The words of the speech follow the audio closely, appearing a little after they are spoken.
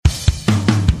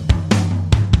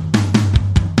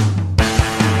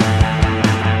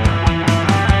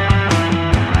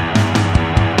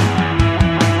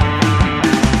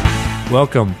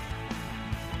Welcome.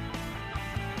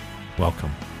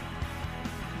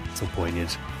 So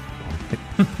poignant.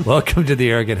 Welcome to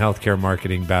the Arrogant Healthcare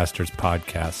Marketing Bastards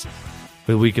podcast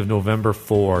for the week of November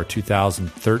 4,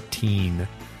 2013.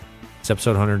 It's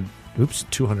episode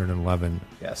 211.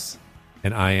 Yes.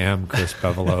 And I am Chris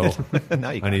Bevelo. Now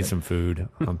you I need some food.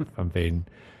 I'm fading.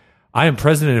 I am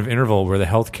president of Interval. We're the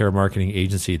healthcare marketing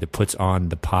agency that puts on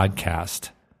the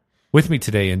podcast. With me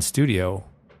today in studio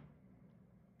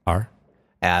are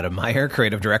Adam Meyer,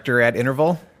 creative director at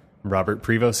Interval. Robert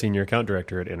Prevost, senior account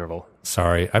director at Interval.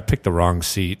 Sorry, I picked the wrong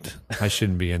seat. I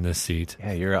shouldn't be in this seat.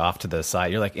 Yeah, you're off to the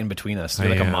side. You're like in between us. You're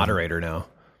I like am. a moderator now.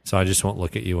 So I just won't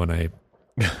look at you when I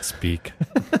speak.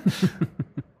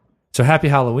 So happy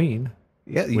Halloween.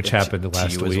 Yeah, Which happened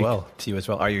last to you week. As well. To you as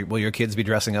well. Will your kids be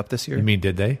dressing up this year? You mean,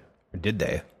 did they? Or did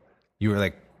they? You were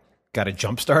like, got a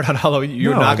jump start on Halloween. You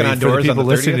were No, knocking I mean, on for the doors on people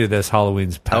the 30th? listening to this,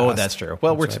 Halloween's past. Oh, that's true.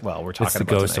 Well, That's we're right. talking It's the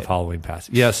about ghost tonight. of Halloween past.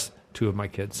 Yes, two of my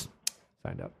kids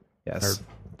signed up. Yes.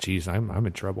 Geez, I'm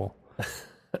in trouble.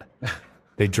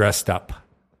 They dressed up.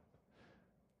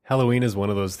 Halloween is one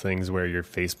of those things where your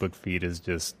Facebook feed is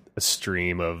just a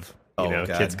stream of God.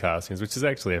 kids' costumes, which is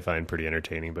actually I find pretty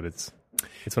entertaining. But it's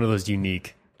one of those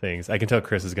unique things. I can tell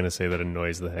Chris is going to say that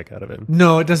annoys the heck out of him.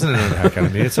 No, it doesn't annoy the heck out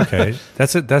of me. It's okay.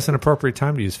 That's an appropriate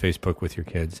time to use Facebook with your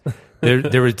kids.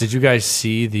 There was. Did you guys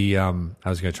see the? I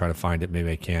was going to try to find it.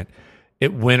 Maybe I can't.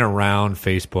 It went around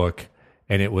Facebook,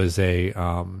 and it was a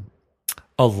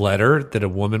letter that a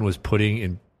woman was putting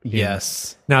in.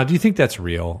 Yes. Now, do you think that's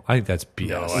real? I think that's BS.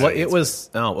 No, Well, it was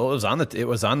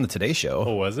on the Today Show.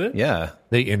 Oh, was it? Yeah.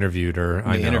 They interviewed her.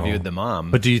 I They know. interviewed the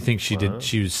mom. But do you think she did?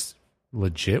 She was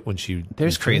legit when she.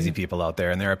 There's crazy people out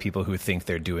there, and there are people who think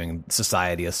they're doing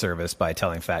society a service by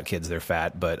telling fat kids they're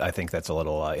fat, but I think that's a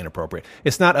little inappropriate.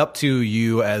 It's not up to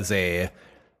you as a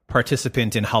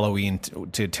participant in Halloween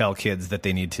to tell kids that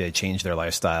they need to change their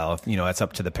lifestyle. You know, it's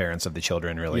up to the parents of the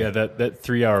children, really. Yeah, that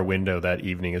 3-hour window that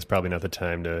evening is probably not the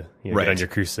time to Right. get on your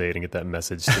crusade and get that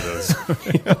message to those.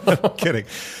 I'm kidding.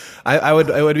 I would.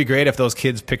 It would be great if those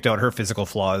kids picked out her physical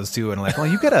flaws too, and like, well,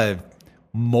 you got a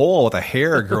mole with a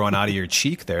hair growing out of your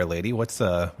cheek there, lady. What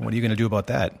are you going to do about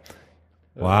that?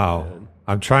 Wow.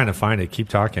 I'm trying to find it. Keep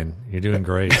talking. You're doing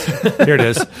great. Here it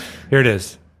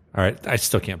is. All right. I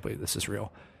still can't believe this is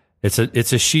real. It's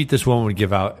a sheet this woman would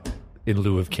give out in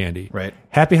lieu of candy. Right.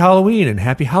 Happy Halloween and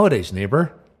happy holidays,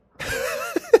 neighbor.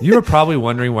 You are probably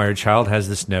wondering why your child has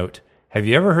this note. Have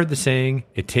you ever heard the saying,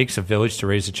 it takes a village to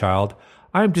raise a child?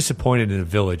 I am disappointed in the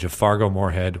village of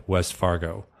Fargo-Moorhead, West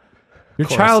Fargo. Your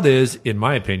child is, in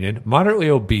my opinion, moderately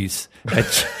obese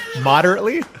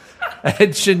Moderately.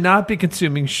 and should not be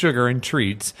consuming sugar and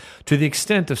treats to the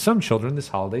extent of some children this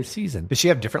holiday season. Does she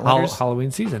have different letters?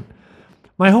 Halloween season.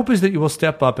 My hope is that you will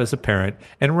step up as a parent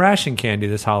and ration candy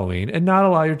this Halloween and not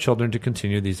allow your children to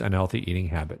continue these unhealthy eating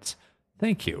habits.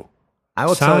 Thank you. I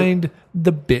will Signed,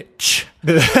 the bitch.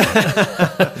 No,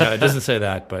 it doesn't say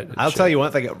that, but I'll tell you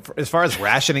one thing. As far as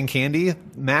rationing candy,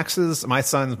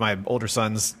 my older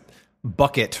son's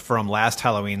bucket from last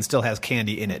Halloween still has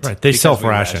candy in it. Right, they because we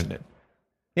self-ration. rationed it.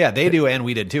 Yeah, they do, and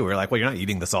we did too. We're like, well, you're not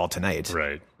eating this all tonight.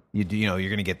 Right. You're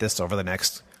going to get this over the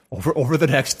next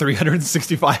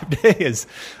 365 days.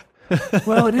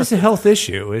 Well, it is a health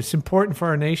issue. It's important for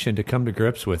our nation to come to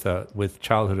grips with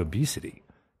childhood obesity.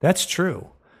 That's true.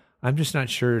 I'm just not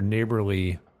sure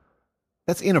neighborly.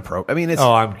 That's inappropriate. I mean, it's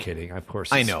I'm kidding. Of course,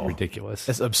 it's I know. ridiculous.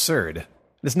 It's absurd.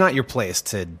 It's not your place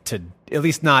to at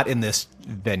least not in this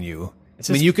venue.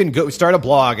 I mean, you can go start a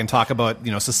blog and talk about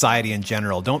society in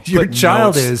general. Don't Your put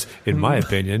child notes. is, in my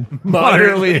opinion,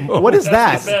 moderately. What is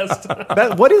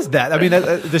that? What is that? I mean,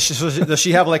 does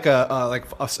she have like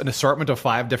an assortment of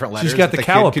 5 different letters? She's got that the kid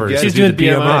could calipers. get? She's Do doing the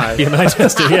BMI. BMI. BMI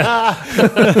testing,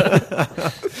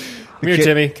 yeah. Come here,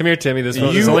 Timmy. Come here, Timmy. This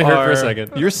one only hurt for a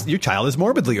second. Your child is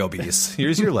morbidly obese.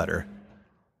 Here's your letter.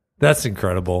 That's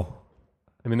incredible.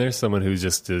 I mean, there's someone who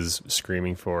just is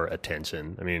screaming for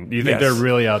attention. I mean, do you think Yes. they're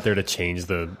really out there to change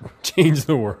the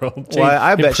world? Well,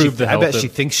 I bet improve she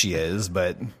thinks she is,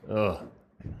 but Oh,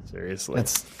 seriously.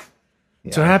 that's.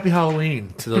 So happy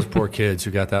Halloween to those poor kids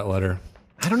who got that letter.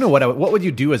 I don't know what would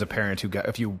you do as a parent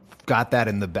if you got that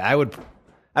in the bag.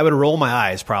 I would roll my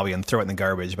eyes probably and throw it in the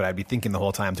garbage, but I'd be thinking the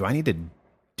whole time, do I need to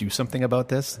do something about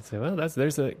this? Say, well,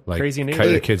 there's a Like, crazy neighbor. cut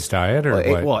your kid's diet or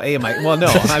what? No.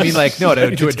 I mean, like, no,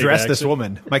 to Take address this action.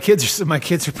 woman. My kids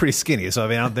are pretty skinny, so I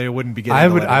mean, they wouldn't be getting. I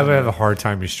the would letter. have a hard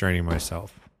time restraining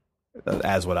myself.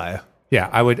 As would I. Yeah,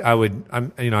 I would.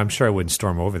 I'm sure I wouldn't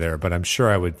storm over there, but I'm sure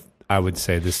I would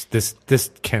say this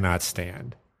cannot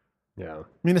stand. Yeah. I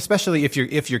mean, especially if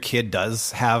your kid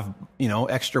does have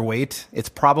extra weight, it's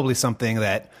probably something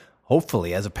that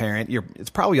hopefully as a parent, it's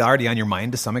probably already on your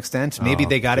mind to some extent. Maybe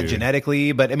they got it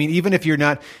genetically, but I mean, even if you're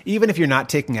not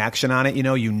taking action on it,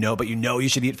 but you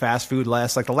should eat fast food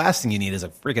less. Like the last thing you need is a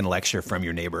freaking lecture from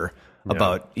your neighbor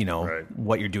about,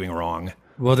 what you're doing wrong.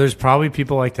 Well, there's probably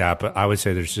people like that, but I would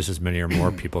say there's just as many or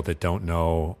more people that don't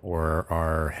know or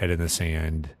are head in the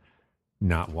sand,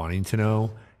 not wanting to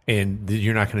know. And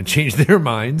you're not going to change their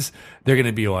minds. They're going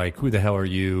to be like, who the hell are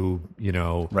you?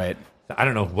 Right. I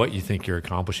don't know what you think you're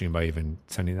accomplishing by even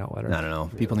sending that letter. I don't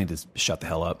know. People need to shut the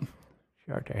hell up.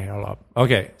 Shut the hell up.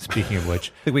 Okay, speaking of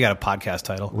which. I think we got a podcast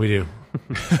title. We do.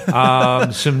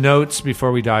 Some notes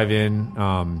before we dive in.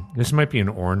 This might be an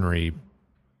ornery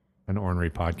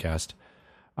podcast.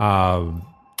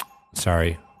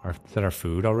 Sorry. Is that our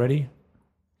food already?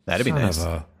 That'd be nice.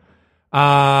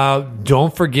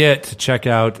 Don't forget to check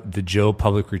out the Joe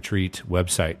Public Retreat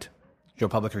website.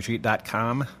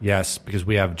 JoePublicRetreat.com. Yes, because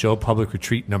we have Joe Public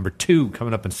Retreat number 2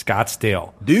 coming up in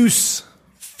Scottsdale. Deuce.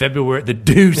 February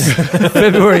 18th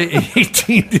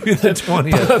through the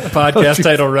 20th. Podcast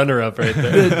title runner-up right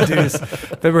there. The Deuce.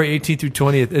 February 18th through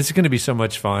 20th. It's going to be so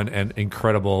much fun and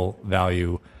incredible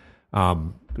value. We're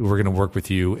going to work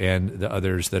with you and the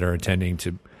others that are attending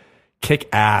to kick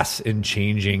ass in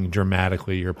changing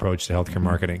dramatically your approach to healthcare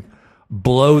marketing.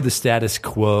 Blow the status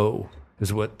quo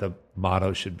is what the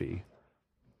motto should be.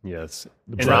 Yes.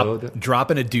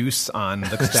 Dropping a deuce on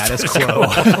the status quo.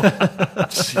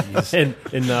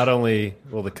 and not only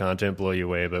will the content blow you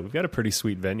away, but we've got a pretty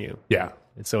sweet venue. Yeah.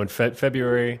 And so in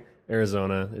February,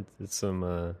 Arizona, it's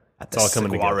all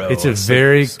coming together. It's a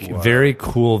very, very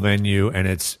cool venue, and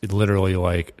it's literally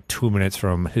like 2 minutes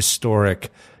from historic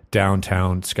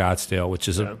downtown Scottsdale, which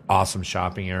is an awesome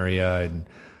shopping area and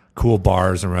cool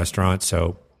bars and restaurants.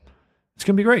 So it's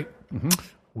going to be great. Mm-hmm.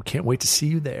 We can't wait to see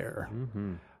you there.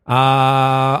 Mm-hmm.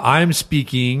 I'm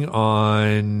speaking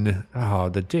on,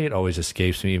 the date always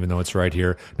escapes me, even though it's right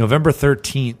here, November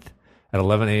 13th at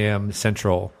 11 a.m.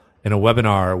 Central in a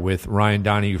webinar with Ryan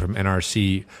Donahue from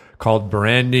NRC called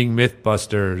Branding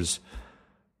Mythbusters,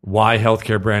 Why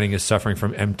Healthcare Branding is Suffering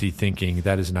from Empty Thinking.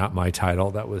 That is not my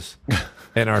title. That was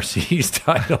NRC's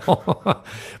title.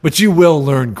 But you will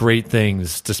learn great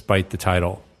things despite the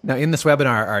title. Now, in this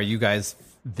webinar, are you guys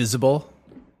visible?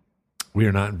 We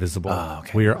are not visible.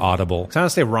 Okay. We are audible. So I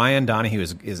want to say Ryan Donahue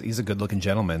he's a good looking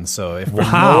gentleman. So if for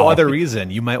no other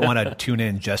reason, you might want to tune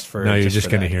in just for. No, you're just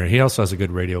going to hear. He also has a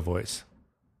good radio voice.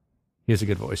 He has a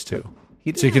good voice too.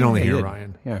 So you can only hear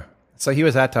Ryan. Yeah. So he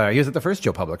was at the first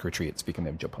Joe Public retreat. Speaking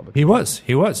of Joe Public, he was.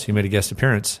 He made a guest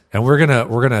appearance, and we're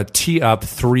gonna tee up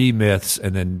 3 myths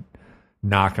and then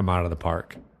knock them out of the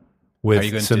park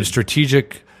with some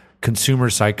strategic consumer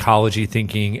psychology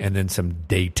thinking and then some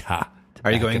data.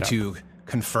 Are you going to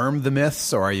confirm the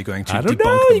myths, or are you going to I don't debunk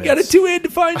know. the You got to tune in to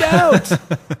find out.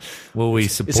 Will we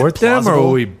support them or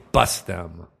will we bust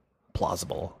them?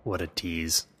 Plausible. What a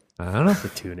tease. I don't know. To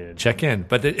tune in. Check in.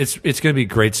 But it's going to be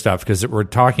great stuff because we're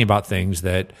talking about things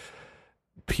that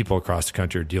people across the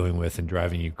country are dealing with and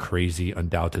driving you crazy,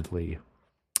 undoubtedly.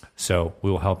 So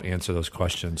we will help answer those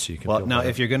questions so you can feel now, better.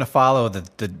 if you're going to follow the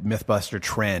Mythbuster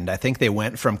trend, I think they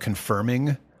went from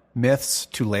confirming myths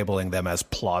to labeling them as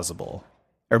plausible.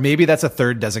 Or maybe that's a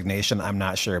third designation. I'm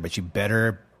not sure, but you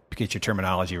better get your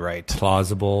terminology right.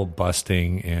 Plausible,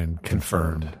 busting, and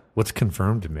confirmed. What's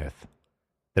confirmed myth?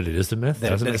 That it is a myth?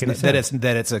 That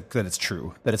it's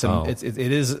true. That it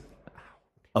is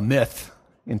a myth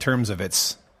in terms of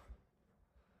its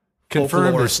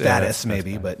confirmed or status,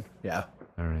 maybe. But yeah.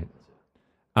 All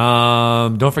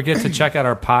right. Don't forget to check out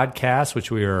our podcast,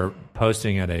 which we are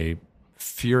posting at a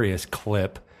furious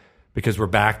clip because we're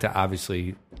back to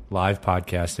obviously live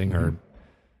podcasting or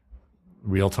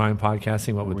real-time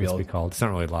podcasting. What would this be called? It's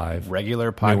not really live.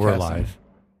 Regular podcasting. I mean, we're live,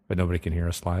 but nobody can hear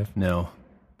us live. No.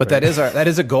 But that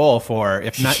is a goal for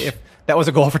if that was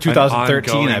a goal for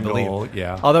 2013, I believe. Goal,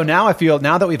 yeah. Although now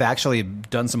that we've actually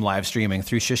done some live streaming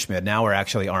through Shishmid, now we're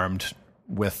actually armed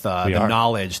with the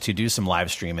knowledge to do some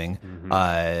live streaming.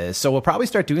 Mm-hmm. So we'll probably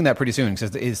start doing that pretty soon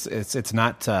because it's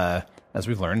not, as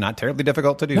we've learned, not terribly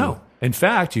difficult to do. No. In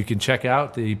fact, you can check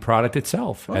out the product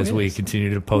itself as we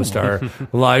continue to post our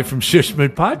live from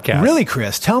Shishmid podcast. Really,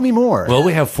 Chris? Tell me more. Well,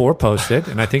 we have 4 posted,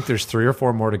 and I think there's 3 or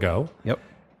 4 more to go. Yep.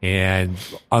 And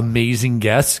amazing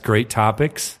guests, great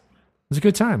topics. It was a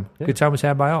good time. Yeah. Good time was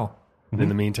had by all. And in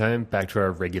the meantime, back to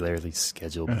our regularly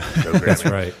scheduled program. That's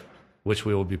right, which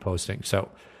we will be posting. So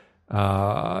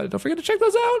don't forget to check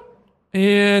those out.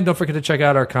 And don't forget to check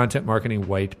out our content marketing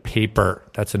white paper.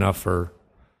 That's enough for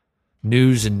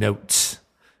news and notes.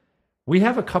 We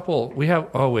have we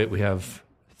have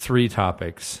 3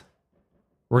 topics.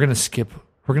 We're going to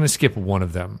skip one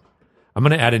of them. I'm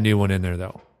going to add a new one in there,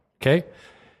 though. Okay.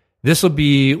 This will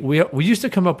be, we used to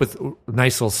come up with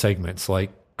nice little segments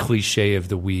like cliche of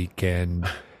the week and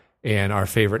our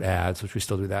favorite ads, which we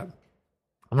still do that.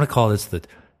 I'm going to call this the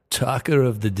talker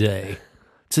of the day.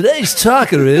 Today's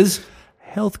talker is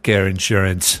healthcare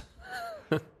insurance.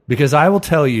 Because I will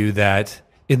tell you that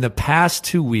in the past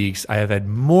 2 weeks, I have had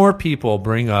more people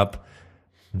bring up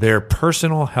their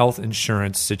personal health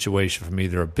insurance situation from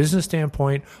either a business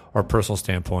standpoint or a personal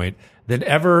standpoint than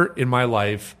ever in my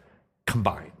life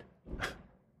combined.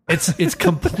 It's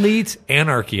complete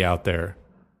anarchy out there.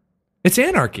 It's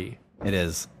anarchy. It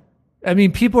is. I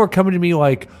mean, people are coming to me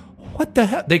like, what the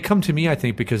hell? They come to me, I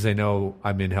think, because they know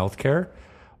I'm in healthcare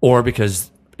or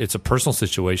because it's a personal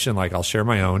situation. Like I'll share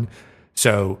my own.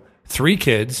 So 3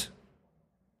 kids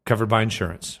covered by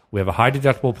insurance. We have a high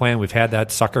deductible plan. We've had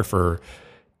that sucker for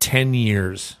 10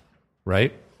 years,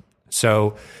 right?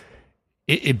 So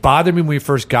it bothered me when we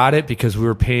first got it because we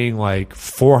were paying like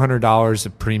 $400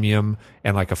 of premium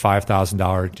and like a $5,000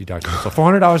 deductible. So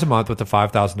 $400 a month with a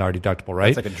 $5,000 deductible, right?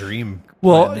 It's like a dream.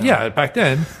 Well, yeah, back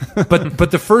then.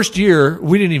 But the first year,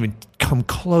 we didn't even come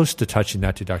close to touching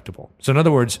that deductible. So in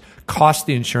other words, cost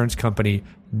the insurance company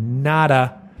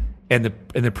nada, and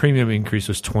the premium increase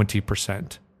was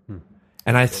 20%.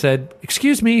 And I said,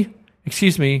 excuse me,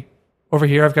 over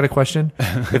here, I've got a question.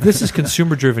 If this is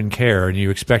consumer-driven care and you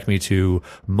expect me to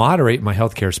moderate my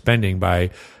healthcare spending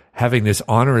by having this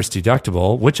onerous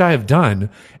deductible, which I have done,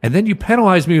 and then you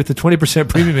penalize me with the 20%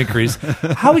 premium increase,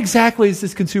 how exactly is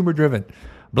this consumer-driven?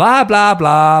 Blah, blah,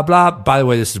 blah, blah. By the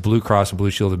way, this is Blue Cross and Blue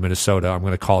Shield of Minnesota. I'm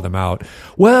going to call them out.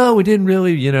 Well, we didn't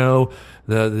really,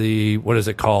 the what is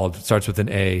it called? It starts with an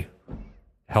A.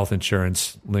 Health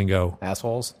insurance lingo.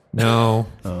 Assholes? No,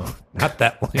 not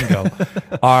that lingo.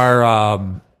 Our,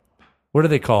 what are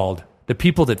they called? The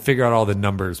people that figure out all the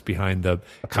numbers behind the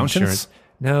Accountants? insurance.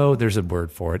 No, there's a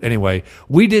word for it. Anyway,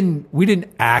 we didn't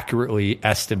accurately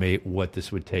estimate what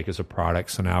this would take as a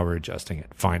product, so now we're adjusting it.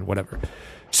 Fine, whatever.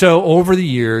 So over the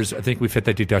years, I think we've hit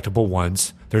that deductible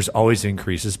once. There's always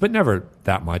increases, but never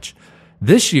that much.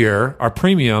 This year, our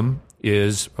premium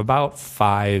is about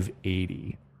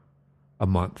 $580 a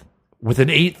month with an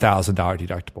 $8,000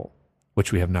 deductible,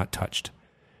 which we have not touched.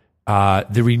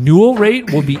 The renewal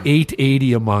rate will be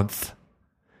 $880 a month.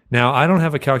 Now, I don't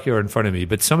have a calculator in front of me,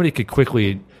 but somebody could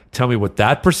quickly tell me what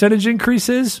that percentage increase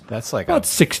is. That's like about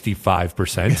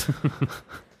 65%.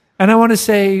 And I want to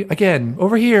say, again,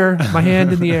 over here, my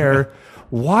hand in the air,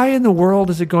 why in the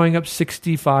world is it going up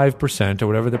 65% or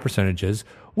whatever the percentage is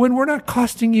when we're not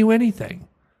costing you anything?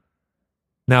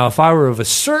 Now, if I were of a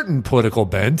certain political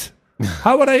bent,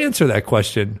 how would I answer that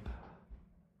question?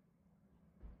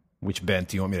 Which bent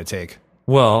do you want me to take?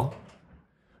 Well,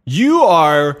 You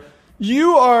are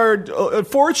a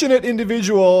fortunate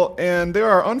individual, and there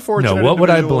are unfortunate no, what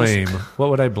would I individuals. blame? What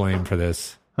would I blame for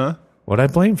this? Huh? What would I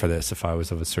blame for this if I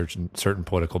was of a certain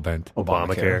political bent?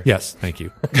 Obamacare. Yes, thank you.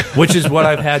 Which is what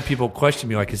I've had people question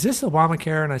me like, is this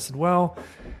Obamacare? And I said, well,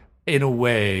 in a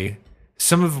way,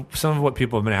 some of what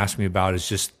people have been asking me about is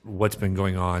just what's been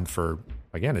going on for,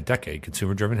 again, a decade,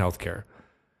 consumer-driven healthcare.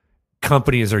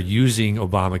 Companies are using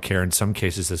Obamacare in some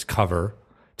cases as cover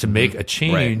to make a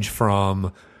change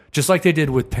from, just like they did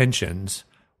with pensions,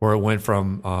 where it went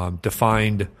from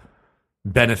defined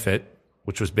benefit,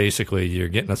 which was basically you're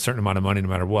getting a certain amount of money no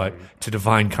matter what, to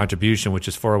defined contribution, which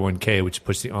is 401k, which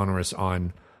puts the onerous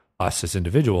on us as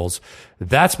individuals.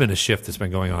 That's been a shift that's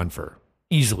been going on for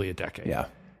easily a decade. Yeah.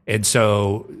 And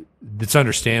so it's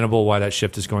understandable why that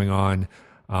shift is going on.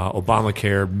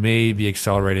 Obamacare may be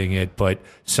accelerating it, but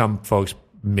some folks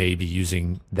may be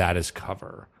using that as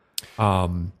cover.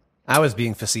 I was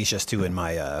being facetious too in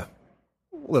my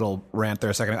little rant there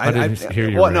a second. I didn't hear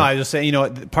your rant. No, I was just saying,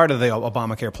 part of the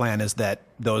Obamacare plan is that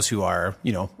those who are,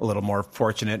 a little more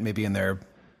fortunate, maybe in their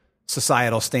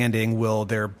societal standing,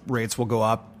 their rates will go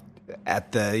up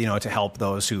at the, to help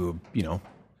those who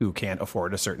can't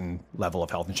afford a certain level of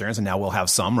health insurance, and now we'll have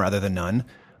some rather than none.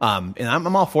 And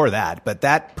I'm all for that, but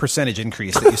that percentage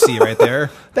increase that you see right there,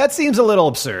 that seems a little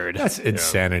absurd. That's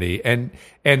insanity.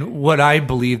 And what I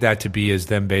believe that to be is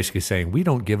them basically saying, we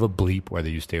don't give a bleep whether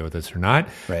you stay with us or not.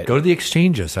 Right. Go to the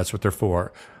exchanges. That's what they're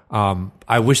for.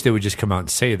 I wish they would just come out and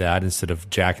say that instead of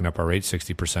jacking up our rate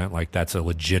 60%. Like that's a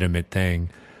legitimate thing.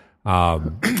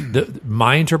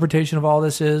 My interpretation of all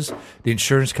this is the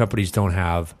insurance companies don't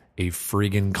have a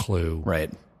friggin' clue.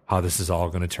 Right. How this is all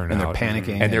going to turn out. And they're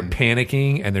panicking. And they're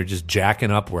panicking and they're just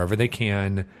jacking up wherever they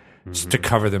can to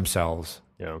cover themselves.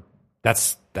 Yeah.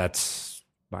 That's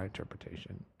my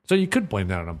interpretation. So you could blame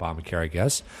that on Obamacare, I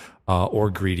guess, or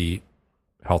greedy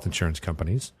health insurance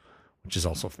companies, which is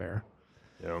also fair.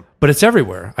 But it's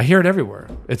everywhere. I hear it everywhere.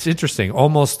 It's interesting.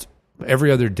 Almost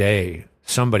every other day,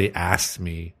 somebody asks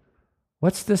me,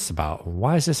 what's this about?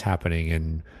 Why is this happening?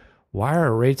 And why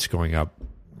are rates going up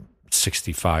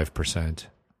 65%?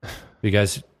 You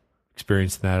guys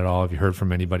experienced that at all? Have you heard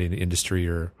from anybody in the industry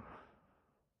or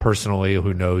personally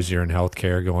who knows you're in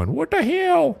healthcare going, what the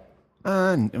hell?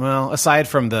 Well, aside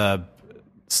from the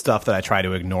stuff that I try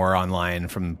to ignore online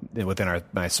from within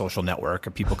my social network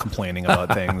of people complaining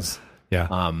about things. Yeah.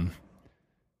 I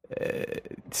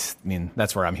mean,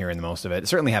 that's where I'm hearing the most of it.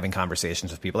 Certainly having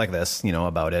conversations with people like this,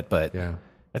 about it, but yeah.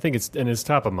 I think it's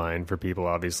top of mind for people,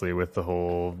 obviously, with the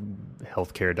whole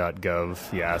healthcare.gov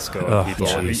fiasco. Oh, people,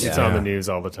 geez. it's on the news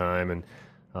all the time, and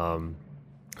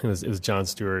it was Jon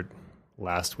Stewart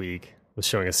last week was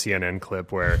showing a CNN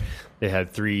clip where they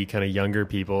had 3 kind of younger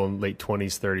people in late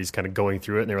 20s, 30s, kind of going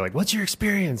through it, and they were like, "What's your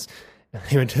experience?" And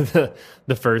they went to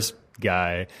the first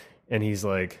guy, and he's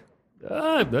like,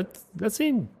 "That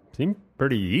seemed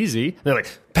pretty easy." And they're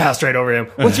like, passed right over him.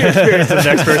 "What's your experience?" And the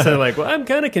next person, they're like, "Well, I'm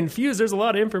kind of confused. There's a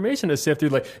lot of information to sift through."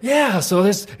 Like, yeah, so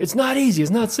it's not easy.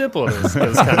 It's not simple. It was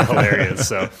kind of hilarious.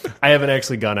 So I haven't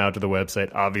actually gone out to the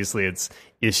website. Obviously,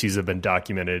 issues have been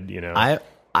documented.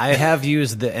 I have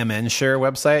used the MNsure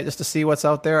website just to see what's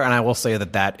out there, and I will say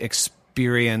that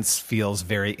experience feels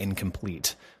very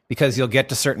incomplete because you'll get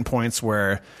to certain points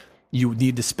where you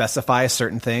need to specify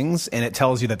certain things, and it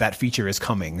tells you that feature is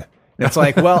coming. And it's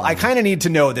like, well, I kind of need to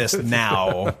know this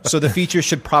now, so the feature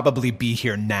should probably be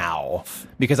here now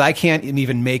because I can't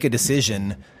even make a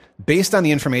decision based on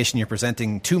the information you're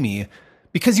presenting to me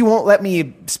because you won't let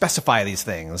me specify these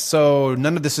things. So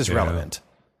none of this is relevant.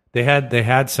 They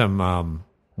had some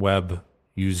web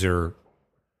user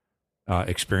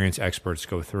experience experts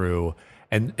go through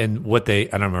and what I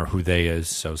don't remember who they is,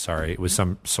 so sorry. It was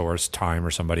some source, Time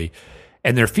or somebody.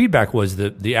 And their feedback was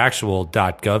that the actual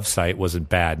 .gov site wasn't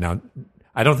bad. Now,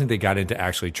 I don't think they got into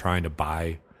actually trying to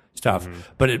buy stuff,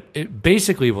 but it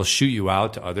basically will shoot you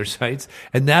out to other sites.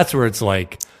 And that's where it's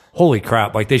like, holy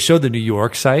crap. Like they showed the New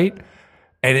York site,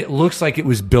 and it looks like it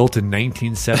was built in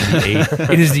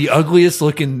 1978. It is the ugliest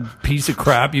looking piece of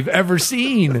crap you've ever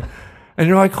seen. And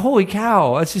you're like, holy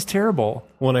cow, that's just terrible.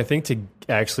 Well, and I think to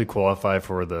actually qualify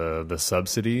for the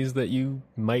subsidies that you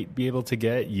might be able to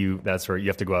get, that's where you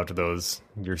have to go out to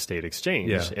your state exchange.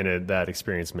 Yeah. And that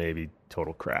experience may be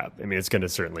total crap. I mean, it's going to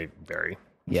certainly vary.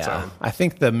 Yeah. So, I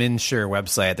think the MNsure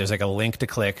website, there's like a link to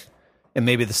click, and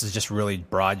maybe this is just really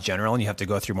broad general, and you have to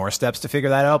go through more steps to figure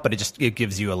that out, but it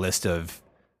gives you a list of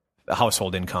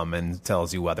household income and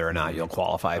tells you whether or not you'll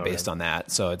qualify based on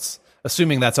that. So it's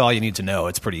assuming that's all you need to know.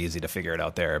 It's pretty easy to figure it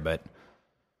out there, but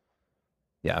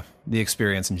yeah, the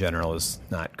experience in general is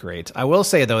not great. I will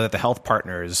say though that the Health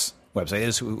Partners website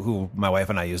is who my wife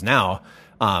and I use now,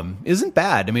 isn't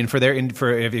bad. I mean,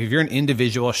 if you're an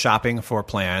individual shopping for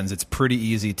plans, it's pretty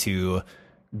easy to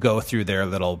go through their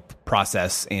little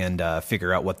process and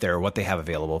figure out what they have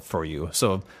available for you.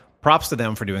 So props to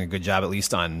them for doing a good job, at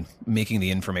least on making the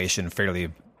information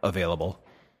fairly available.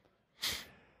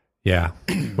 Yeah.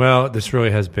 Well, this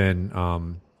really has been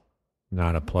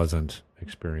not a pleasant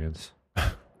experience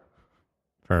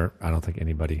for, I don't think,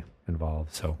 anybody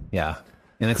involved. So yeah,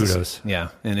 and kudos.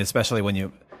 And especially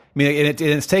when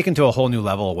it's taken to a whole new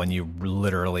level when you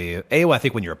literally, I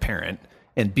think when you're a parent,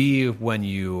 and B, when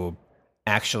you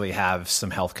actually have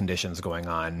some health conditions going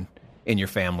on in your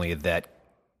family that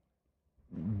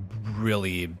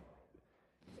really,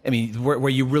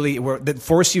 that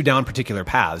force you down particular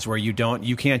paths where you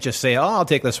can't just say, oh, I'll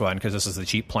take this one because this is the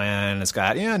cheap plan. It's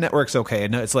got, network's okay.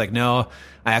 No, it's like, no,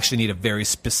 I actually need very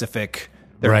specific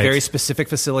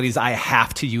facilities I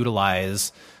have to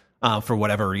utilize for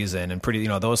whatever reason. And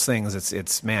those things,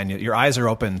 it's man, your eyes are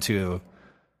open to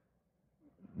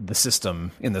the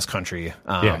system in this country.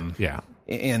 Yeah.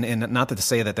 And not to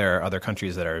say that there are other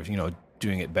countries that are,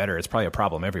 doing it better. It's probably a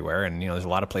problem everywhere. And, there's a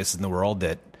lot of places in the world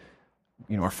that,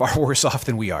 are far worse off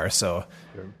than we are. So,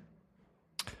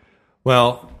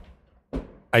 well,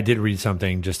 I did read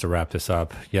something just to wrap this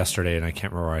up yesterday, and I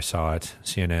can't remember where I saw it,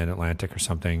 CNN, Atlantic or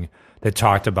something, that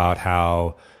talked about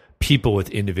how people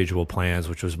with individual plans,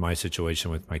 which was my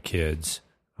situation with my kids,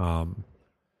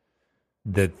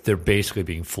 that they're basically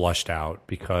being flushed out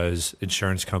because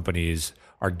insurance companies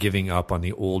are giving up on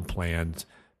the old plans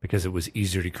because it was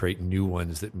easier to create new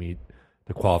ones that meet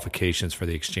the qualifications for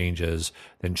the exchanges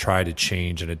than try to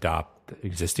change and adopt the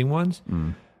existing ones,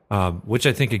 which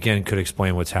I think, again, could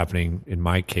explain what's happening in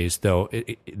my case, though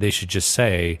they should just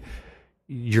say,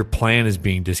 your plan is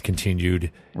being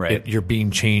discontinued. Right. You're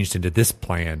being changed into this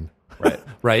plan. Right.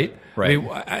 Right? Right. I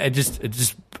mean, it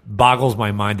just boggles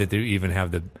my mind that they even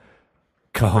have the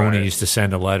cojones to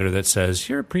send a letter that says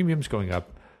your premium's going up.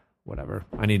 Whatever.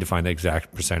 I need to find the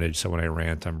exact percentage so when I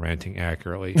rant, I'm ranting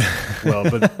accurately. Well,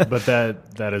 but that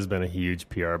has been a huge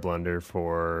PR blunder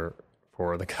for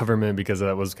the government, because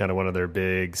that was kind of one of their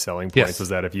big selling points. Was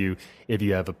that if you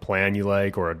have a plan you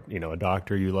like, or a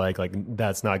doctor you like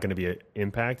that's not going to be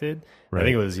impacted. Right. I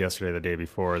think it was yesterday, the day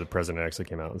before, the president actually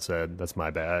came out and said, "That's my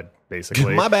bad,"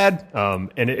 basically. My bad.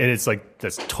 And it's like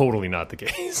that's totally not the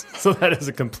case. So that is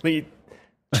a complete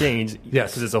change.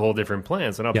 Yes, because it's a whole different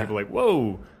plan. So now people are like,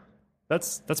 whoa.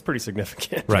 That's pretty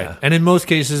significant. Right. Yeah. And in most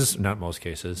cases, not most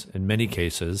cases, in many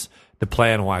cases, the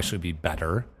plan will actually be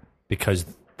better because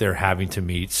they're having to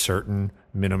meet certain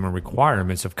minimum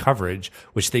requirements of coverage,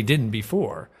 which they didn't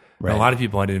before. Right. A lot of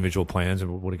people had individual plans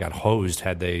and would have got hosed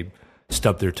had they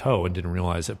stubbed their toe and didn't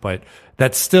realize it. But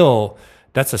that's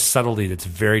a subtlety that's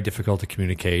very difficult to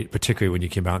communicate, particularly when you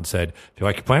came out and said, if you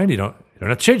like your plan, you don't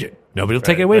have to change it. Nobody will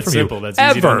take it away from simple. you. That's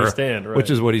ever, easy to understand. Right. Which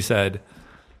is what he said.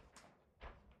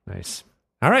 Nice.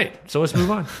 All right, so let's move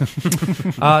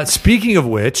on. Speaking of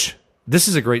which, this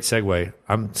is a great segue.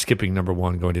 I'm skipping number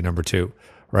 1, going to number 2,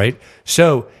 right?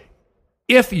 So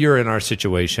if you're in our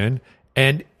situation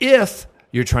and if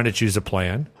you're trying to choose a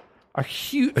plan,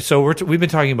 we've been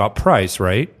talking about price,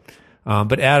 right?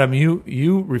 But Adam,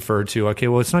 you referred to, okay,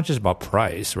 well, it's not just about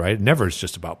price, right? Never is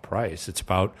just about price. It's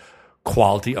about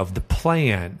quality of the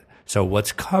plan. So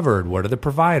what's covered? What are the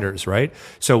providers, right?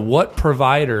 So what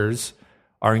providers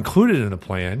are included in a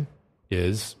plan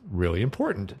is really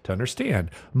important to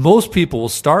understand. Most people will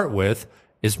start with,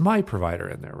 is my provider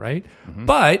in there, right? Mm-hmm.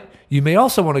 But you may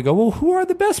also want to go, well, who are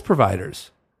the best providers?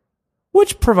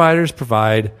 Which providers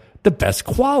provide the best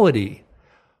quality?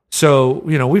 So,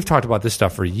 we've talked about this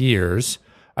stuff for years.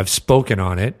 I've spoken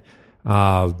on it.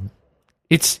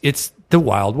 It's the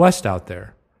Wild West out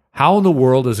there. How in the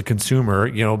world as a consumer,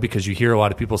 because you hear a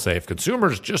lot of people say, if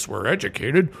consumers just were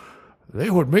educated, they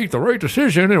would make the right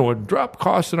decision and it would drop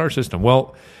costs in our system.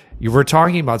 Well, you were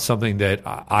talking about something that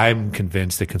I'm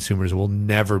convinced that consumers will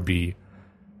never be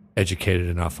educated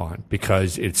enough on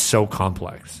because it's so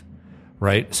complex,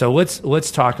 right? So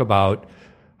let's talk about,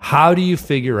 how do you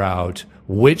figure out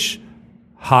which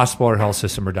hospital or health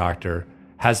system or doctor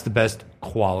has the best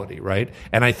quality, right?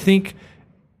 And I think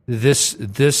this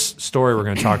story we're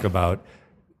going to talk about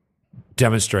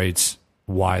demonstrates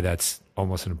why that's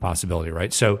almost an impossibility,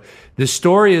 right? So this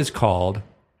story is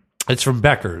it's from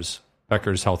Becker's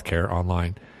Healthcare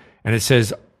Online, and it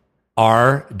says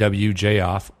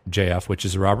RWJF, which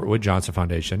is the Robert Wood Johnson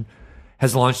Foundation,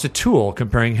 has launched a tool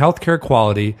comparing healthcare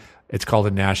quality. It's called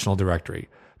a National Directory.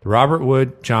 The Robert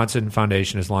Wood Johnson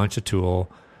Foundation has launched a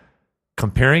tool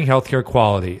comparing healthcare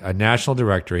quality, a national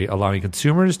directory, allowing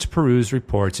consumers to peruse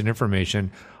reports and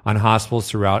information on hospitals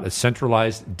throughout a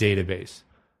centralized database.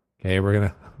 Okay, we're going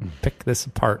to pick this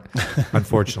apart,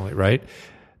 unfortunately, right?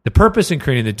 The purpose in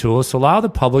creating the tool is to allow the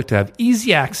public to have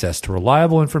easy access to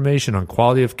reliable information on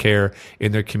quality of care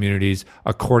in their communities,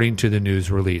 according to the news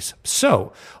release.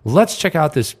 So let's check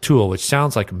out this tool, which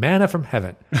sounds like manna from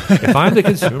heaven. If I'm the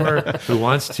consumer who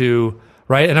wants to,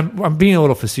 right? And I'm being a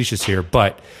little facetious here,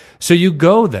 but so you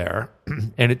go there,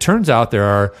 and it turns out there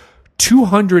are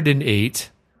 208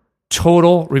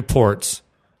 total reports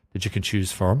that you can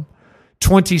choose from.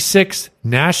 26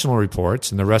 national reports,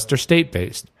 and the rest are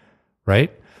state-based,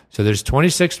 right? So there's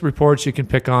 26 reports you can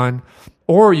pick on,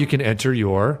 or you can enter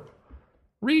your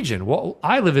region. Well,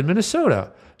 I live in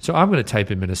Minnesota, so I'm going to type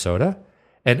in Minnesota,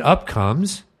 and up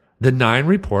comes the 9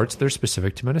 reports that are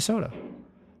specific to Minnesota,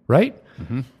 right?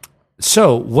 Mm-hmm.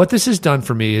 So what this has done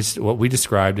for me is what we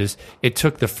described is it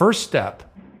took the first step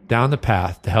down the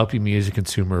path to helping me as a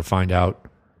consumer find out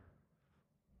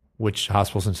which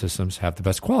hospitals and systems have the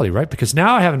best quality, right? Because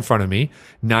now I have in front of me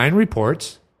 9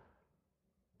 reports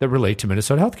that relate to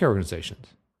Minnesota healthcare organizations.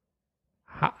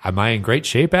 Am I in great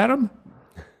shape, Adam?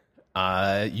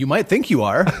 You might think you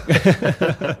are.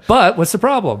 But what's the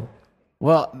problem?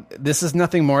 Well, this is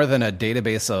nothing more than a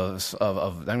database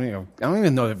of I don't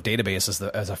even know if database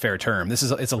is a fair term. It's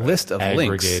a list of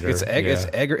links.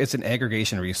 It's an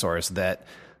aggregation resource that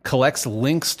collects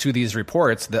links to these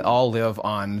reports that all live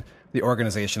on the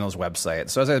organizational's website.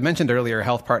 So as I mentioned earlier,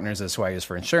 Health Partners is who I use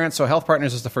for insurance. So Health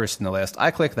Partners is the first in the list.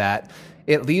 I click that.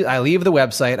 I leave the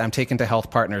website. I'm taken to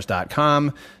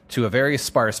healthpartners.com to a very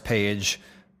sparse page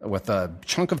with a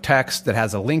chunk of text that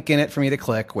has a link in it for me to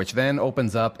click, which then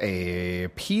opens up a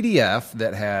PDF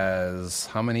that has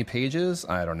how many pages?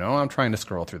 I don't know. I'm trying to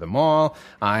scroll through them all.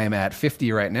 I'm at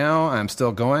 50 right now. I'm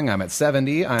still going. I'm at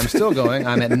 70. I'm still going.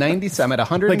 I'm at 90. I'm at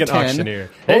 110. Like an auctioneer.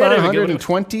 Hold on,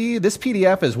 120. This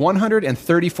PDF is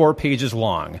 134 pages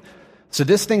long. So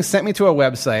this thing sent me to a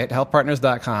website,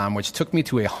 healthpartners.com, which took me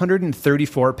to a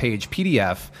 134-page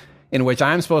PDF in which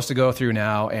I'm supposed to go through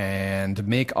now and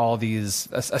make all these,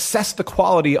 assess the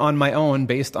quality on my own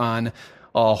based on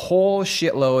a whole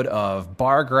shitload of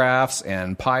bar graphs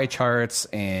and pie charts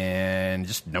and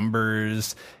just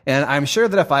numbers. And I'm sure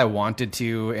that if I wanted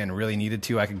to and really needed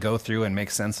to, I could go through and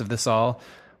make sense of this all.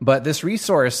 But this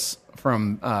resource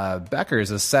from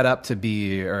Becker's is set up to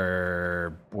be,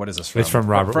 or what is this from? It's from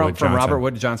Robert Wood Johnson. From Robert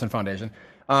Wood Johnson Foundation.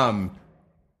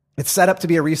 It's set up to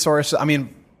be a resource. I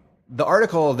mean, the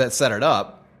article that set it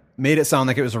up made it sound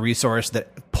like it was a resource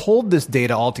that pulled this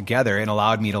data all together and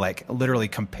allowed me to like literally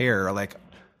compare. Like,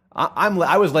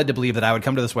 I was led to believe that I would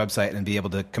come to this website and be able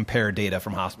to compare data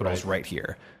from hospitals right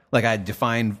here. Like I'd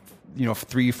define,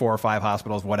 3, 4, or 5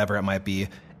 hospitals, whatever it might be,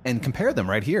 and compare them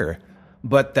right here.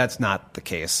 But that's not the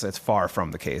case. It's far from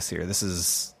the case here. This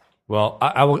is... Well,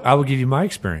 I will give you my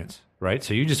experience, right?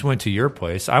 So you just went to your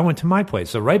place. I went to my place.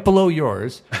 So right below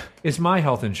yours is my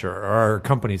health insurer, or our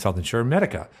company's health insurer,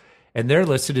 Medica. And they're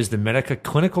listed as the Medica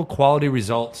Clinical Quality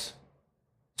Results.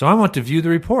 So I want to view the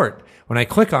report. When I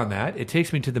click on that, it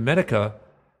takes me to the Medica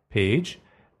page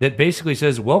that basically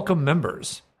says, welcome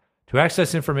members. To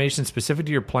access information specific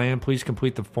to your plan, please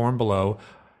complete the form below.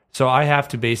 So I have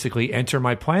to basically enter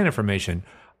my plan information.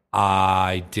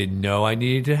 I didn't know I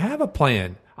needed to have a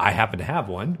plan. I happen to have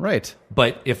one. Right.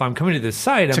 But if I'm coming to this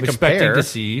site, I'm expecting to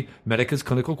see Medica's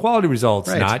clinical quality results,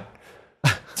 not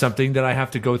something that I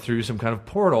have to go through some kind of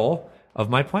portal of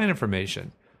my plan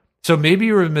information. So maybe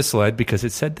you were misled because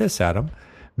it said this, Adam.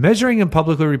 Measuring and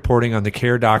publicly reporting on the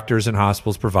care doctors and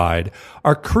hospitals provide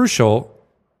are crucial.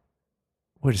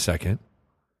 Wait a second.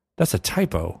 That's a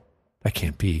typo. That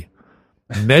can't be.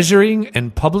 Measuring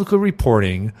and publicly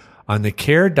reporting on the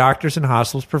care doctors and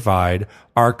hospitals provide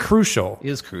are crucial.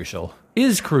 Is crucial.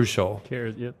 Care,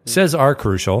 yep. Says are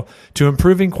crucial to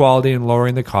improving quality and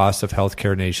lowering the cost of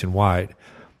healthcare nationwide.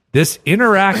 This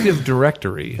interactive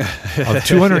directory of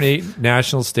 208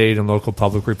 national, state, and local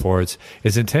public reports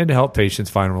is intended to help patients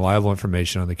find reliable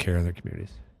information on the care in their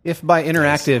communities. If by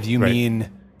interactive you mean...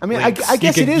 I mean, I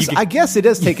guess it is. I guess it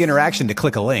does take interaction to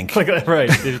click a link. Right.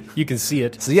 You can see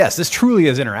it. So yes, this truly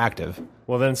is interactive.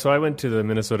 Well, then, so I went to the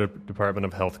Minnesota Department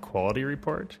of Health Quality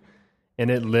Report,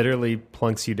 and it literally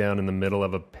plunks you down in the middle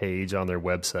of a page on their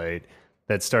website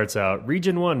that starts out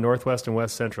Region 1, Northwest and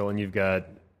West Central, and you've got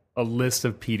a list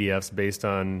of PDFs based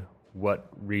on what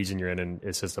region you're in, and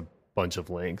it's just a bunch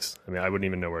of links. I mean, I wouldn't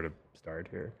even know where to start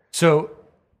here. So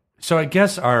I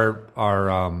guess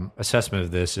our assessment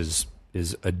of this is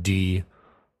a D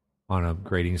on a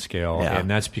grading scale. Yeah. And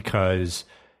that's because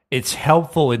it's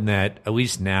helpful in that at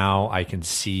least now I can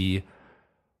see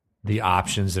the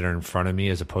options that are in front of me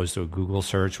as opposed to a Google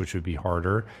search, which would be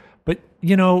harder. But,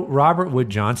 Robert Wood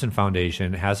Johnson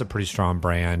Foundation has a pretty strong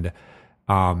brand.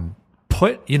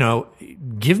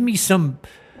 Give me some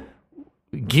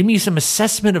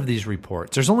assessment of these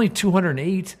reports. There's only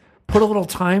 208. Put a little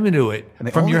time into it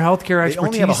from your healthcare expertise. They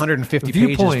only have 150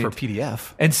 pages per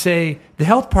PDF. And say, the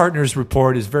Health Partners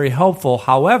report is very helpful.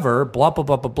 However, blah, blah,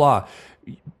 blah, blah,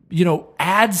 blah.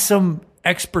 Add some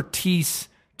expertise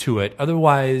to it.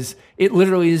 Otherwise, it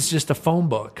literally is just a phone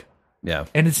book. Yeah.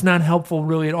 And it's not helpful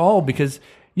really at all because,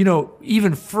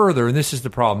 even further, and this is the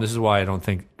problem. This is why I don't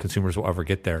think consumers will ever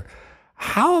get there.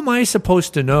 How am I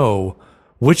supposed to know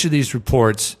which of these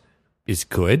reports is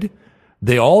good?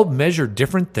 They all measure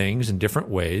different things in different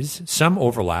ways. Some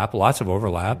overlap, lots of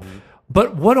overlap. Mm-hmm.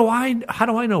 But how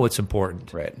do I know what's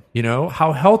important? Right.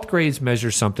 How health grades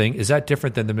measure something, is that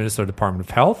different than the Minnesota Department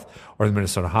of Health or the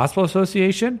Minnesota Hospital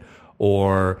Association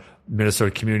or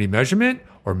Minnesota Community Measurement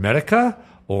or Medica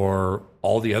or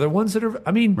all the other ones that are,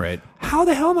 right. How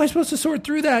the hell am I supposed to sort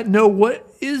through that and know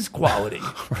what is quality?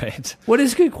 Right. What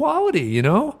is good quality,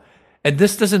 And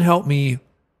this doesn't help me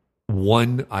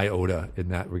one iota in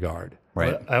that regard.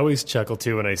 Right. Well, I always chuckle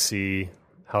too when I see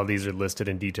how these are listed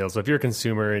in detail. So if you're a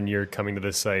consumer and you're coming to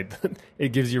this site,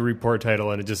 it gives you a report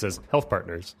title and it just says Health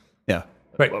Partners. Yeah.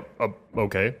 Right.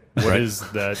 Okay. What is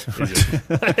that?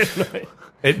 Is it?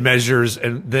 It measures,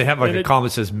 and they have a column that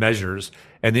says measures,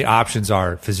 and the options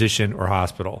are physician or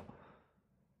hospital.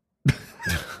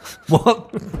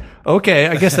 Well, okay,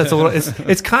 I guess that's a little.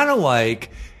 It's kind of like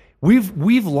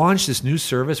we've launched this new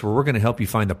service where we're going to help you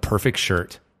find the perfect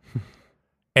shirt.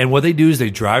 And what they do is they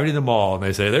drive you to the mall and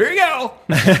they say, there you go.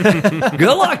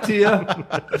 Good luck to you.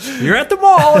 You're at the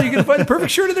mall. You're going to find the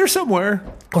perfect shirt in there somewhere.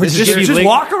 Or just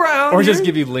walk around. Or just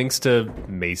give you links to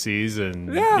Macy's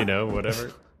and,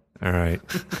 whatever. All right.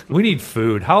 We need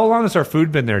food. How long has our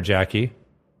food been there, Jackie?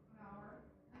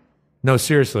 No,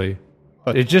 seriously.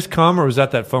 Did it just come or was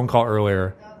that phone call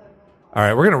earlier? All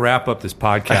right, we're going to wrap up this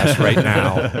podcast right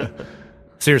now.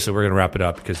 Seriously, we're going to wrap it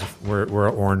up because we're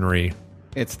ornery.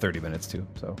 It's 30 minutes too,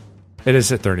 so It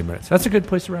is at 30 minutes. That's a good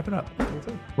place to wrap it up.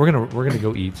 We're gonna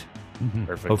go eat.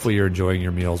 Perfect. Hopefully, you're enjoying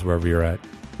your meals wherever you're at.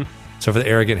 So, for the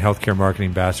Arrogant Healthcare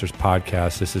Marketing Bastards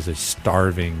podcast, this is a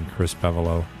starving Chris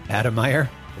Bevelo. Adam Meyer.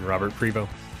 And Robert Prevo.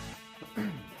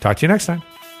 Talk to you next time.